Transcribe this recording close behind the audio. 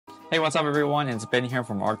Hey, what's up everyone? It's Ben here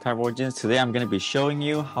from Archive Origins. Today I'm going to be showing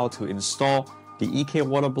you how to install the EK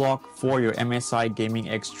Waterblock for your MSI Gaming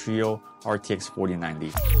X Trio RTX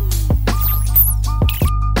 4090.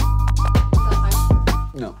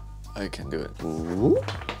 No, I can do it. Ooh.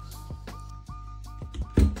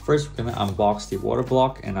 First, we're going to unbox the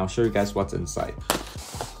Waterblock and I'll show you guys what's inside.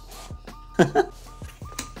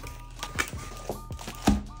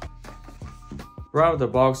 Right out of the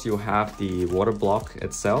box, you have the Waterblock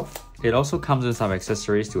itself. It also comes with some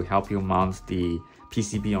accessories to help you mount the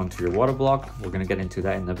PCB onto your Waterblock. We're gonna get into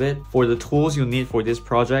that in a bit. For the tools you need for this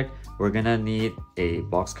project, we're gonna need a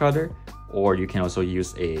box cutter, or you can also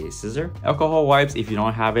use a scissor. Alcohol wipes, if you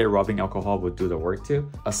don't have it, rubbing alcohol would do the work too.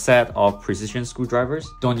 A set of precision screwdrivers.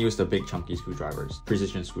 Don't use the big chunky screwdrivers,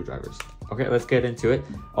 precision screwdrivers. Okay, let's get into it.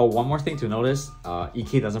 Oh, one more thing to notice,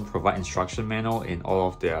 EK doesn't provide instruction manual in all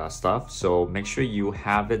of their stuff, so make sure you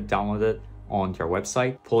have it downloaded on your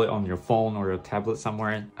website. Pull it on your phone or your tablet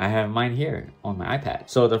somewhere. I have mine here on my iPad.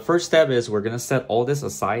 So the first step is we're gonna set all this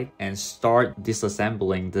aside and start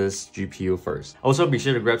disassembling this GPU first. Also, be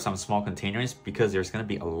sure to grab some small containers because there's gonna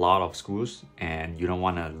be a lot of screws and you don't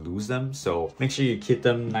wanna lose them. So make sure you keep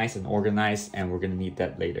them nice and organized, and we're gonna need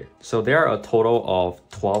that later. So there are a total of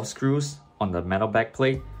 12 screws on the metal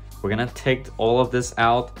backplate. We're gonna take all of this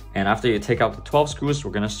out, and after you take out the 12 screws,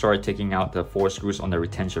 we're gonna start taking out the 4 screws on the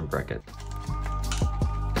retention bracket.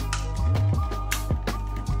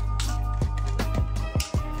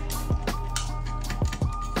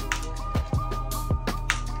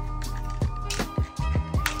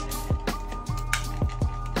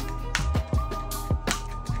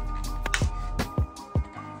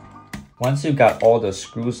 Once you got all the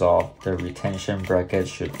screws off, the retention bracket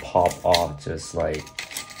should pop off just like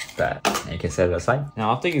that. And you can set it aside.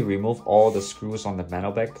 Now, after you remove all the screws on the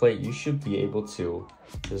metal backplate, you should be able to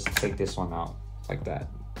just take this one out like that.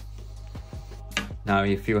 Now,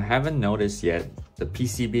 if you haven't noticed yet, the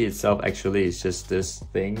PCB itself actually is just this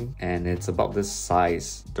thing, and it's about this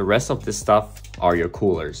size. The rest of this stuff are your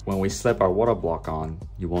coolers. When we slip our Waterblock on,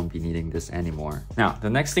 you won't be needing this anymore. Now,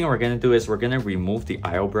 the next thing we're gonna do is we're gonna remove the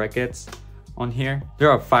I/O brackets on here.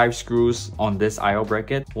 There are 5 screws on this I/O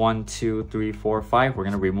bracket. 1, 2, 3, 4, 5. We're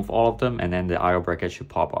gonna remove all of them, and then the I/O bracket should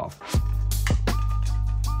pop off.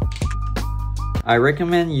 I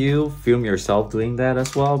recommend you film yourself doing that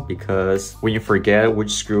as well, because when you forget which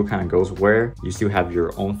screw kind of goes where, you still have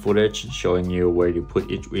your own footage showing you where to put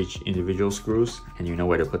each individual screws, and you know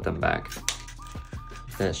where to put them back.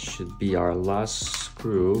 That should be our last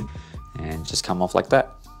screw, and just come off like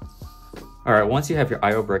that. Alright, once you have your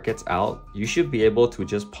I/O brackets out, you should be able to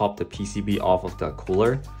just pop the PCB off of the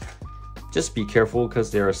cooler. Just be careful because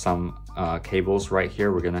there are some cables right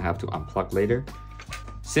here we're gonna have to unplug later.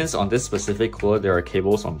 Since on this specific cooler there are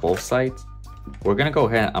cables on both sides, we're gonna go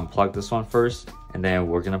ahead and unplug this one first, and then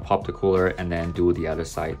we're gonna pop the cooler and then do the other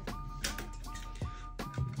side.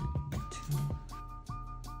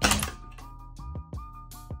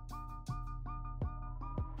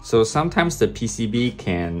 So sometimes the PCB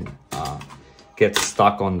can get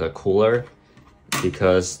stuck on the cooler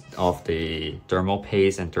because of the thermal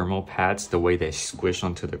paste and thermal pads, the way they squish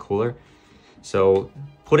onto the cooler. So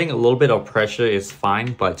putting a little bit of pressure is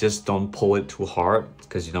fine, but just don't pull it too hard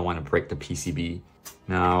because you don't want to break the PCB.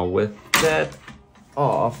 Now with that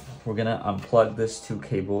off, we're gonna unplug these 2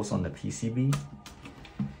 cables on the PCB.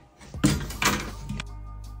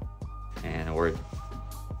 And we're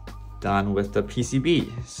done with the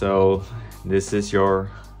PCB. So this is your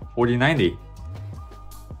 4090.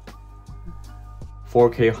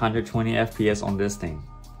 4K 120 FPS on this thing.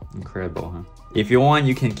 Incredible, huh? If you want,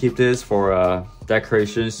 you can keep this for a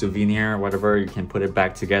decoration, souvenir, whatever. You can put it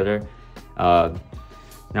back together. Now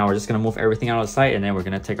we're just gonna move everything out of sight, and then we're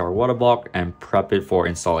gonna take our Waterblock and prep it for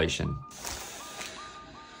installation.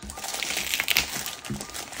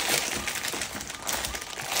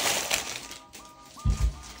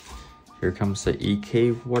 Here comes the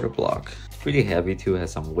EK Waterblock. Pretty heavy too,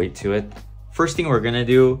 has some weight to it. First thing we're gonna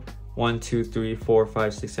do, 1, 2, 3, 4,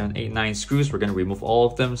 5, 6, 7, 8, 9 screws. We're gonna remove all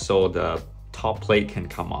of them so the top plate can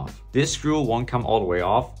come off. This screw won't come all the way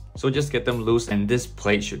off, so just get them loose and this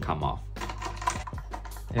plate should come off.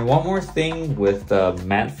 And one more thing with the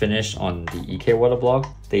matte finish on the EK Waterblock,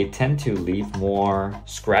 they tend to leave more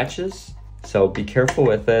scratches. So be careful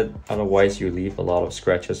with it, otherwise you leave a lot of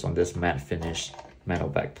scratches on this matte finish metal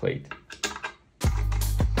backplate.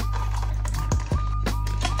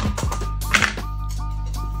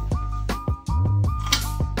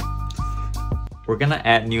 We're gonna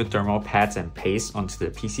add new thermal pads and paste onto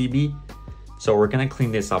the PCB. So we're gonna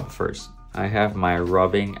clean this up first. I have my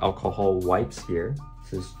rubbing alcohol wipes here.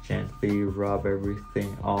 Just gently rub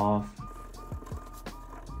everything off.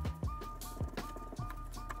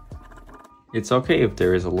 It's okay if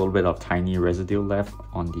there is a little bit of tiny residue left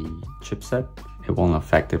on the chipset. It won't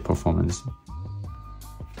affect the performance.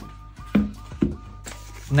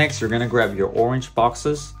 Next, you're gonna grab your orange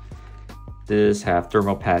boxes. These have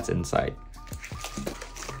thermal pads inside.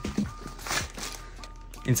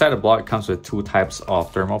 Inside the block, it comes with two types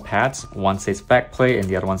of thermal pads. One says backplate and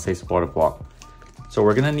the other one says waterblock. So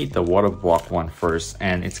we're gonna need the waterblock one first,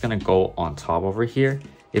 and it's gonna go on top over here.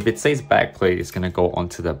 If it says backplate, it's gonna go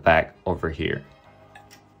onto the back over here.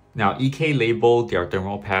 Now, EK labeled their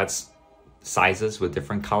thermal pads sizes with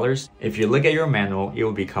different colors. If you look at your manual, it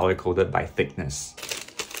will be color coded by thickness.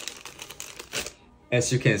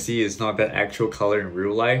 As you can see, it's not that actual color in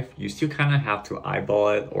real life. You still kind of have to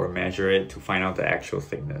eyeball it or measure it to find out the actual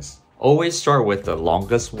thickness. Always start with the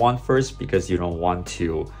longest one first, because you don't want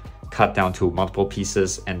to cut down to multiple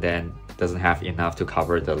pieces and then doesn't have enough to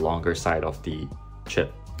cover the longer side of the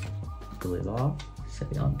chip. Pull it off, set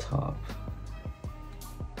it on top.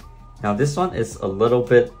 Now this one is a little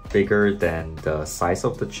bit bigger than the size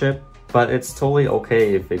of the chip, but it's totally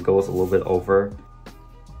okay if it goes a little bit over.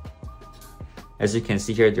 As you can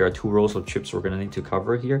see here, there are two rows of chips we're gonna need to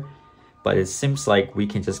cover here, but it seems like we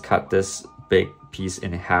can just cut this big piece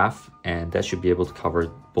in half and that should be able to cover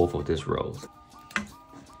both of these rows.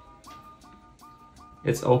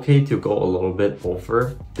 It's okay to go a little bit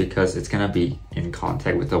over because it's gonna be in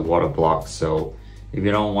contact with the water block, so if you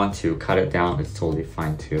don't want to cut it down, it's totally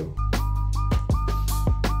fine too.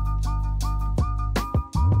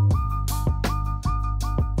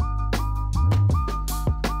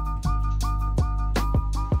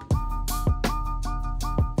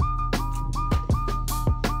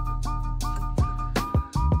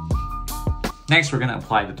 Next, we're gonna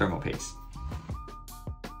apply the thermal paste.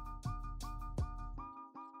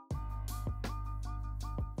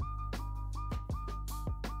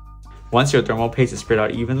 Once your thermal paste is spread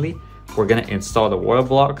out evenly, we're gonna install the water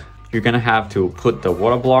block. You're gonna have to put the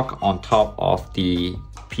water block on top of the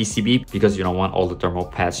PCB because you don't want all the thermal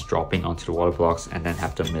pads dropping onto the water blocks and then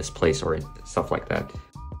have to misplace or stuff like that.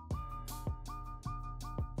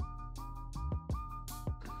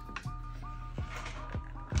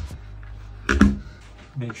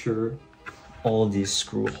 Make sure all these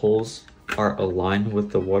screw holes are aligned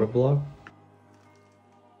with the water block.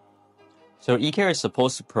 So EK is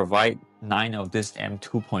supposed to provide 9 of this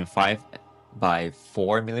M2.5 by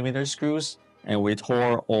 4mm screws, and we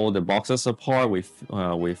tore all the boxes apart. We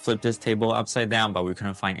flipped this table upside down, but we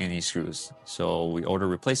couldn't find any screws. So we ordered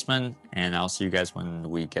replacement, and I'll see you guys when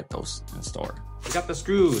we get those installed. We got the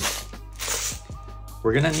screws.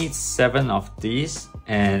 We're gonna need 7 of these,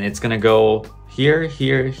 and it's gonna go here,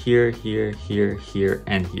 here, here, here, here, here,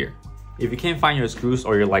 and here. If you can't find your screws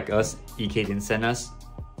or you're like us, EK didn't send us,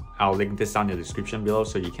 I'll link this down in the description below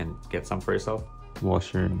so you can get some for yourself.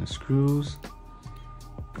 Washer and the screws.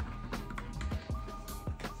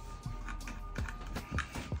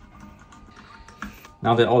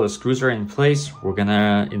 Now that all the screws are in place, we're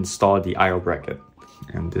gonna install the I/O bracket.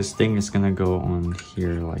 And this thing is gonna go on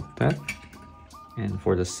here like that. And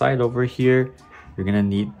for the side over here, you're gonna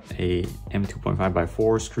need a M2.5 by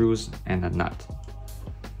 4 screws and a nut.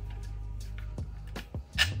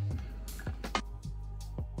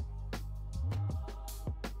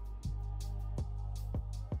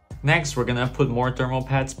 Next, we're gonna put more thermal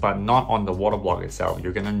pads, but not on the water block itself.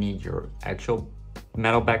 You're gonna need your actual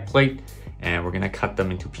metal back plate, and we're gonna cut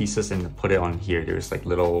them into pieces and put it on here. There's like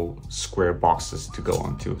little square boxes to go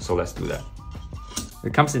onto, so let's do that.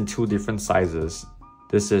 It comes in 2 different sizes.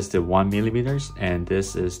 This is the 1mm and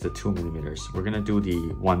this is the 2mm. We're gonna do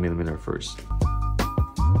the 1mm first.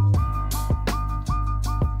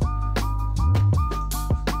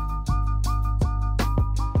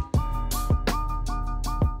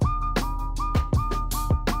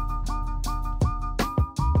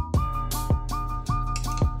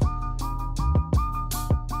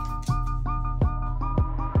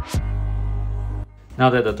 Now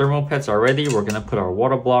that the thermal pads are ready, we're gonna put our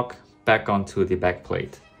water block back onto the back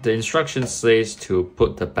plate. The instruction says to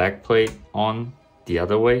put the back plate on the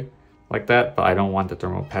other way, like that, but I don't want the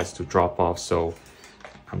thermal pads to drop off, so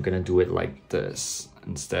I'm gonna do it like this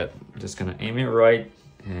instead. I'm just gonna aim it right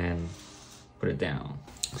and put it down.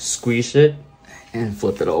 Squeeze it and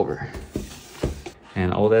flip it over.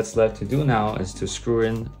 And all that's left to do now is to screw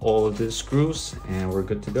in all of the screws and we're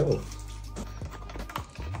good to go.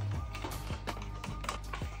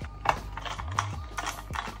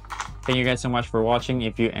 Thank you guys so much for watching.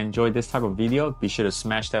 If you enjoyed this type of video, be sure to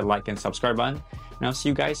smash that like and subscribe button. And I'll see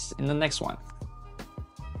you guys in the next one.